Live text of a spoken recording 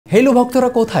Haylou ভক্তরা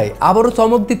কোথায়? আবারও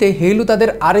চমক দিতে হেইলু তাদের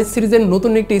RS সিরিজের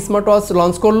নতুন একটি স্মার্ট ওয়াচ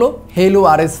লঞ্চ করলো, Haylou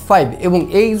RS5, এবং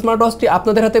এই স্মার্ট ওয়াচটি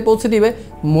আপনাদের হাতে পৌঁছে দিবে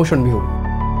মোশন ভিউ।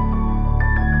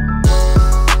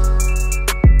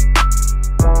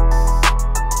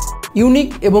 ইউনিক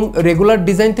এবং রেগুলার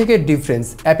ডিজাইন থেকে difference,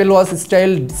 Apple watch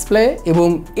style display এবং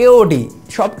AOD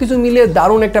সবকিছু মিলিয়ে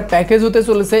দারুণ একটা প্যাকেজ হতে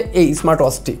চলেছে এই স্মার্ট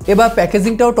ওয়াচটি। এবার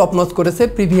প্যাকেজিংটাও টপ নচ করেছে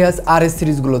প্রিভিয়াস RS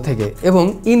সিরিজগুলো থেকে, এবং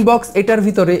ইনবক্স এটার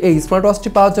ভিতরে এই স্মার্ট ওয়াচটি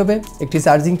পাওয়া যাবে, একটি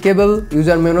charging cable,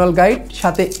 user manual guide,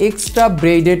 সাথে এক্সট্রা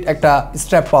ব্রেডেড একটা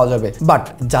স্ট্র্যাপ পাওয়া যাবে। বাট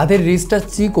যাদের রিস্টটা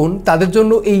চিকন তাদের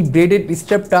জন্য এই ব্রেডেড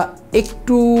স্ট্র্যাপটা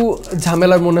একটু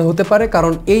ঝামেলার মনে হতে পারে,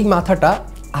 কারণ এই মাথাটা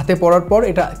হাতে পড়ার পর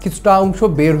এটা কিছুটা অংশ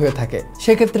বের হয়ে থাকে।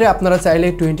 সেক্ষেত্রে আপনারা চাইলে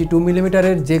 22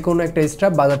 মিলিমিটারের যে কোনো একটা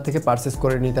স্ট্র্যাপ বাজার থেকে পারচেস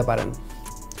করে নিতে পারেন।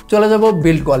 চলে যাব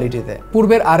বিল্ড কোয়ালিটিতে।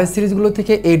 পূর্বের RS সিরিজগুলো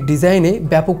থেকে এর ডিজাইনে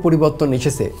ব্যাপক পরিবর্তন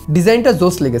এসেছে। ডিজাইনটা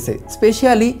জোস লেগেছে,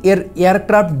 স্পেশালি এর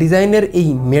এয়ারক্রাফট ডিজাইনের এই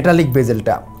মেটালিক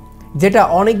বেজেলটা, যেটা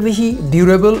অনেক বেশি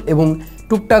ডিউরেবল এবং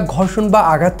টুকটাক ঘর্ষণ বা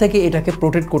আঘাত থেকে এটাকে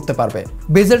প্রোটেক্ট করতে পারবে।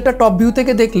 বেজেলটা টপ ভিউ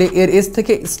থেকে দেখলে এর এজ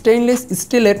থেকে স্টেইনলেস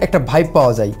স্টিলের একটা ভাইব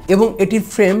পাওয়া যায়, এবং এটির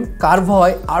ফ্রেম কার্ভ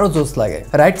হয় আরও জোস লাগে।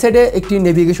 রাইট সাইডে একটি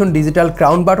নেভিগেশন ডিজিটাল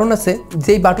ক্রাউন বাটন আছে,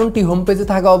 যেই বাটনটি হোম পেজে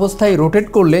থাকা অবস্থায় রোটেট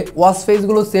করলে ওয়াচ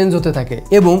ফেসগুলো চেঞ্জ হতে থাকে,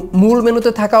 এবং মূল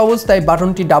মেনুতে থাকা অবস্থায়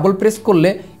বাটনটি ডাবল প্রেস করলে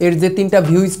এর যে 3টা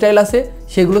ভিউ স্টাইল আছে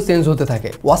সেগুলো চেঞ্জ হতে থাকে।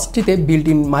 ওয়াচটিতে বিল্ট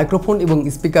ইন মাইক্রোফোন এবং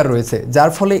স্পিকার রয়েছে,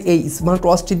 যার ফলে এই স্মার্ট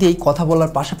ওয়াচটি দিয়েই কথা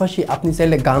বলার পাশাপাশি আপনি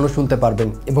চাইলে গানও শুনতে পারবেন।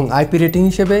 এবং IP রেটিং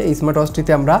হিসেবে এই স্মার্ট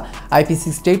ওয়াচটিতে আমরা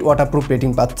IP68 ওয়াটারপ্রুফ রেটিং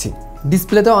পাচ্ছি।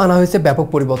 ডিসপ্লেতেও আনা হয়েছে ব্যাপক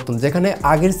পরিবর্তন, যেখানে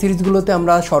আগের সিরিজগুলোতে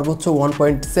আমরা সর্বোচ্চ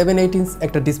 1.78 ইঞ্চ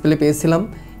একটা ডিসপ্লে পেয়েছিলাম,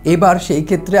 এবার সেই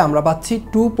ক্ষেত্রে আমরা পাচ্ছি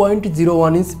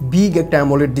 2.01 ইঞ্চ বিগ একটা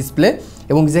AMOLED ডিসপ্লে,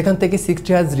 এবং যেখান থেকে 60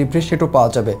 হার্জ রিফ্রেশ রেটও পাওয়া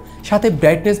যাবে, সাথে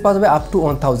ব্রাইটনেস পাওয়া যাবে আপ টু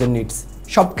 1000 নিটস।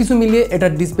 সব কিছু মিলিয়ে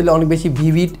এটার ডিসপ্লে অনেক বেশি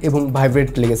ভিভিড এবং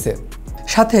ভাইব্রেন্ট লেগেছে।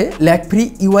 সাথে ল্যাগ ফ্রি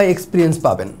UI এক্সপিরিয়েন্স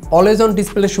পাবেন। অলওয়েজ অন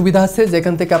ডিসপ্লের সুবিধা আছে,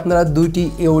 যেখান থেকে আপনারা 2টি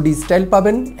AOD স্টাইল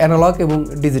পাবেন, অ্যানালগ এবং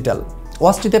ডিজিটাল।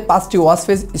 ওয়াচটিতে 5টি ওয়াচ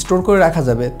ফেস স্টোর করে রাখা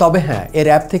যাবে, তবে হ্যাঁ, এর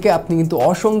অ্যাপ থেকে আপনি কিন্তু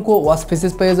অসংখ্য ওয়াচ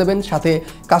ফেসেস পেয়ে যাবেন, সাথে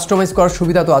কাস্টমাইজ করার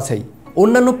সুবিধা তো আছেই।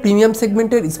 অন্যান্য প্রিমিয়াম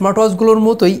সেগমেন্টের স্মার্ট ওয়াচগুলোর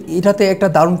মতোই এটাতে একটা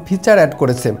দারুণ ফিচার অ্যাড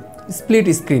করেছে, স্প্লিট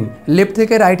স্ক্রিন। লেফট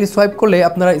থেকে রাইটে সোয়াইপ করলে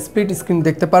আপনারা স্প্লিট স্ক্রিন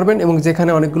দেখতে পারবেন, এবং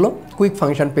যেখানে অনেকগুলো কুইক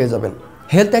ফাংশন পেয়ে যাবেন।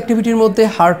 হেলথ অ্যাক্টিভিটির মধ্যে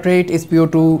হার্ট রেট,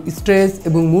 SpO2, স্ট্রেস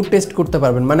এবং মুড টেস্ট করতে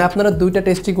পারবেন, মানে আপনারা 2টা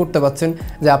টেস্টই করতে পারছেন,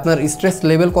 যে আপনার স্ট্রেস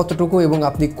লেভেল কতটুকু এবং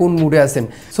আপনি কোন মুডে আছেন।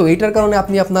 সো এইটার কারণে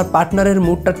আপনি আপনার পার্টনারের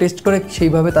মুডটা টেস্ট করে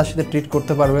সেইভাবে তার সাথে ট্রিট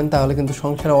করতে পারবেন, তাহলে কিন্তু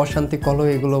সংসারে অশান্তি, কলহ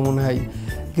এগুলো মনে হয়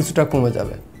কিছুটা কমে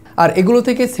যাবে। আর এগুলো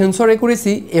থেকে সেন্সর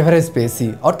অ্যাকুরেসি এভারেজ পেয়েছি,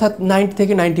 অর্থাৎ 90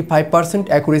 থেকে 95%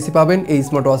 অ্যাকুরেসি পাবেন এই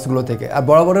স্মার্ট ওয়াচগুলো থেকে। আর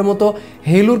বরাবরের মতো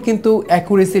হেইলুর কিন্তু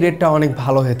অ্যাকুরেসি রেটটা অনেক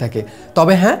ভালো হয়ে থাকে,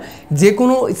 তবে হ্যাঁ, যে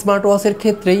কোনো স্মার্ট ওয়াচের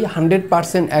ক্ষেত্রেই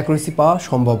 100% অ্যাকুরেসি পাওয়া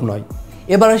সম্ভব নয়।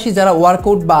 এবার আসি যারা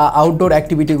ওয়ার্কআউট বা আউটডোর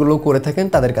অ্যাক্টিভিটিগুলো করে থাকেন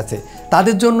তাদের কাছে।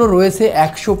 তাদের জন্য রয়েছে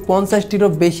 150টিরও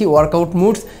বেশি ওয়ার্কআউট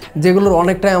মুডস, যেগুলোর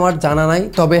অনেকটাই আমার জানা নাই,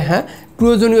 তবে হ্যাঁ,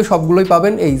 প্রয়োজনীয় সবগুলোই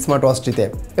পাবেন এই স্মার্ট ওয়াচটিতে।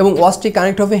 এবং ওয়াচটি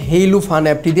কানেক্ট হবে হেইলু ফান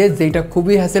অ্যাপটি দিয়ে, যেটা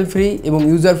খুবই হ্যাসেল ফ্রি এবং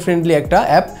ইউজার ফ্রেন্ডলি একটা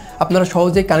অ্যাপ। আপনারা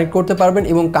সহজেই কানেক্ট করতে পারবেন,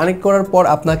 এবং কানেক্ট করার পর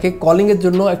আপনাকে কলিংয়ের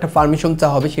জন্য একটা পারমিশন চা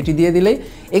হবে, সেটি দিয়ে দিলেই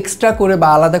এক্সট্রা করে বা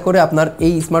আলাদা করে আপনার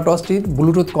এই smart ওয়াচটির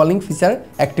Bluetooth calling feature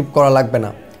active করা লাগবে না।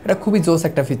 এটা খুবই জোস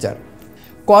একটা ফিচার।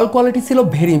 কল কোয়ালিটি ছিল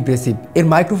ভেরি ইমপ্রেসিভ। এর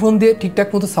মাইক্রোফোন দিয়ে ঠিকঠাক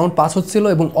মতো সাউন্ড পাস হচ্ছিল,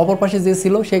 এবং অপর পাশে যে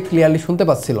ছিল সে ক্লিয়ারলি শুনতে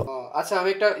পাচ্ছিল। আচ্ছা, আমি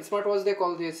একটা স্মার্ট ওয়াচ দিয়ে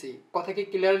কল দিয়েছি, কথা কি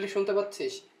ক্লিয়ারলি শুনতে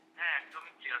পাচ্ছিস? হ্যাঁ,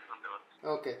 একদমই ক্লিয়ার শুনতে পাচ্ছি।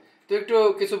 ওকে, তুই একটু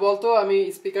কিছু বলতো, আমি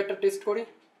স্পিকারটা টেস্ট করি।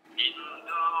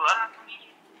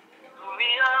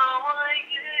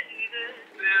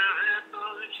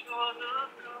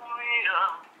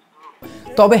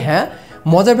 তবে হ্যাঁ,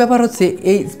 মজার ব্যাপার হচ্ছে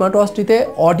এই smart ওয়াচটিতে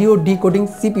audio decoding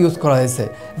chip use করা হয়েছে,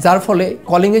 যার ফলে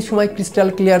কলিংয়ের সময় ক্রিস্টাল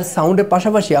ক্লিয়ার সাউন্ডের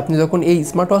পাশাপাশি আপনি যখন এই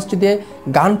স্মার্ট ওয়াচটি দিয়ে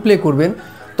গান প্লে করবেন,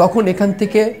 তখন এখান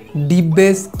থেকে ডিপ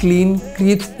বেস, ক্লিন,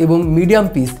 ক্রিপস এবং মিডিয়াম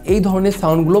পিচ এই ধরনের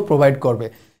সাউন্ডগুলো প্রোভাইড করবে।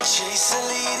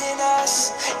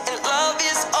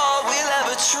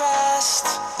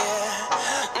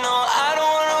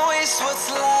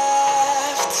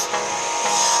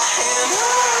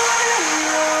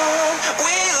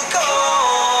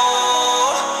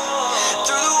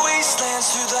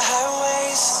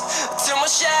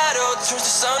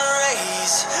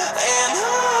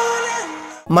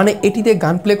 মানে এটিতে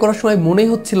গান প্লে করার সময় মনেই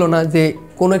হচ্ছিল না যে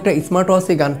কোনো একটা স্মার্ট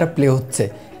ওয়াচে গানটা প্লে হচ্ছে।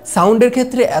 সাউন্ডের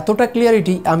ক্ষেত্রে এতটা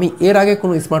ক্লিয়ারিটি আমি এর আগে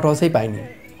কোনো স্মার্ট ওয়াচেই পাইনি।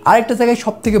 আরেকটা জায়গায়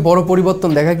সবথেকে বড় পরিবর্তন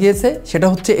দেখা গিয়েছে, সেটা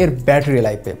হচ্ছে এর ব্যাটারি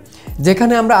লাইফে।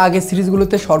 যেখানে আমরা আগের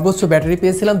সিরিজগুলোতে সর্বোচ্চ ব্যাটারি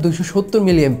পেয়েছিলাম 270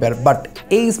 mAh, বাট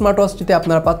এই স্মার্ট ওয়াচটিতে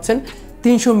আপনারা পাচ্ছেন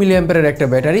 300 মিলিঅ্যাম্পিয়ারের একটা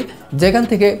ব্যাটারি, যেখান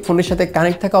থেকে ফোনের সাথে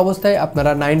কানেক্ট থাকা অবস্থায়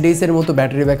আপনারা 9 ডেজের মতো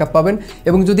ব্যাটারি ব্যাকআপ পাবেন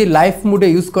এবং যদি লাইভ মোডে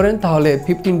ইউজ করেন তাহলে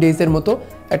 15 ডেজের মতো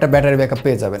একটা ব্যাটারি ব্যাকআপ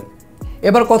পেয়ে যাবেন।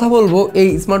 এবার কথা বলবো এই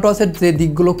স্মার্ট ওয়াচের যে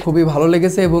দিকগুলো খুবই ভালো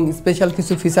লেগেছে এবং স্পেশাল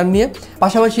কিছু ফিচার নিয়ে,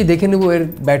 পাশাপাশি দেখে নেব এর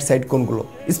ব্যাড সাইড কোনগুলো।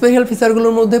 স্পেশাল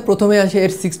ফিচারগুলোর মধ্যে প্রথমে আসে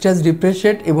এর 6 টাচ রিফ্রেশ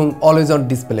রেট এবং অলওয়েজ অন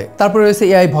ডিসপ্লে। তারপরে রয়েছে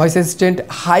AI voice assistant,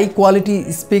 high quality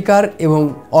speaker এবং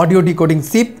audio decoding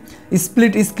chip,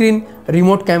 split screen,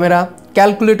 remote camera,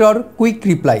 calculator, quick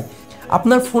reply.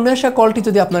 আপনার ফোনে আসা কলটি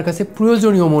যদি আপনার কাছে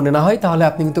প্রয়োজনীয় মনে না হয় তাহলে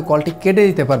আপনি কিন্তু কলটি কেটে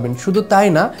দিতে পারবেন। শুধু তাই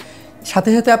না, সাথে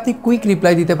সাথে আপনি কুইক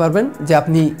রিপ্লাই দিতে পারবেন যে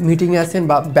আপনি মিটিংয়ে আছেন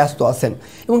বা ব্যস্ত আছেন,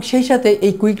 এবং সেই সাথে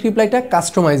এই কুইক রিপ্লাইটা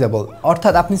কাস্টমাইজেবল,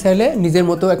 অর্থাৎ আপনি চাইলে নিজের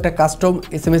মতো একটা কাস্টম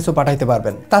SMS-ও পাঠাইতে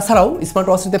পারবেন। তাছাড়াও স্মার্ট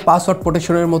ওয়াচটিতে পাসওয়ার্ড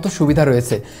প্রোটেকশনের মতো সুবিধা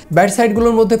রয়েছে। ব্যাড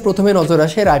সাইডগুলোর মধ্যে প্রথমে নজর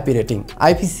আসে এর IP rating,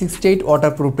 IP68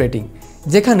 waterproof rating,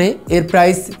 যেখানে এর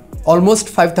প্রাইস অলমোস্ট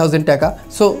 5000 টাকা।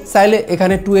 সো চাইলে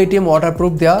এখানে 2 ATM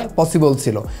ওয়াটারপ্রুফ দেওয়া পসিবল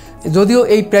ছিল। যদিও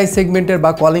এই প্রাইস সেগমেন্টের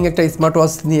বা কলিং একটা স্মার্ট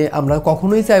ওয়াচ নিয়ে আমরা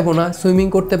কখনোই চাইবো না সুইমিং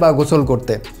করতে বা গোসল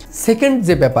করতে। সেকেন্ড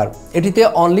যে ব্যাপার, এটিতে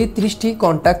অনলি 30টি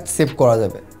কন্ট্যাক্ট সেভ করা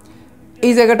যাবে।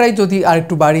 এই জায়গাটায় যদি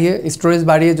আরেকটু বাড়িয়ে, স্টোরেজ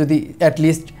বাড়িয়ে যদি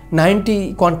অ্যাটলিস্ট 90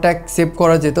 কন্ট্যাক্ট সেভ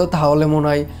করা যেত তাহলে মনে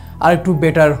হয় আরেকটু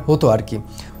বেটার হতো আর কি।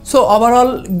 সো ওভারঅল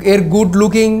এর good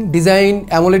looking design,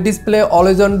 AMOLED display,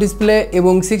 always on display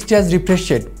এবং 6 টাচ রিফ্রেশ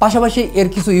রেট, পাশাপাশি এর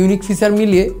কিছু ইউনিক ফিচার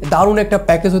মিলিয়ে দারুণ একটা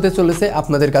প্যাকেজ হতে চলেছে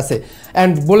আপনাদের কাছে।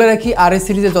 অ্যান্ড বলে রাখি, RS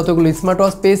সিরিজে যতগুলো স্মার্ট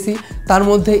ওয়াচ পেয়েছি তার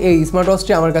মধ্যে এই স্মার্ট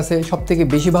ওয়াচটি আমার কাছে সবথেকে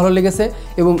বেশি ভালো লেগেছে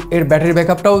এবং এর ব্যাটারি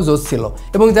ব্যাকআপটাও জোস ছিল।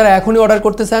 এবং যারা এখনই অর্ডার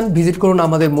করতে চান, ভিজিট করুন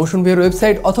আমাদের মোশন ভিউর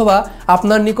ওয়েবসাইট অথবা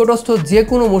আপনার নিকটস্থ যে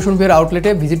কোনো মোশন ভিউর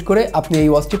আউটলেটে ভিজিট করে আপনি এই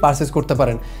ওয়াচটি পারচেস করতে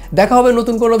পারেন। দেখা হবে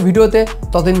নতুন কোনো ভিডিওতে,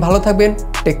 ততদিন ভালো থাকবেন,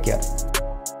 টেক কেয়ার।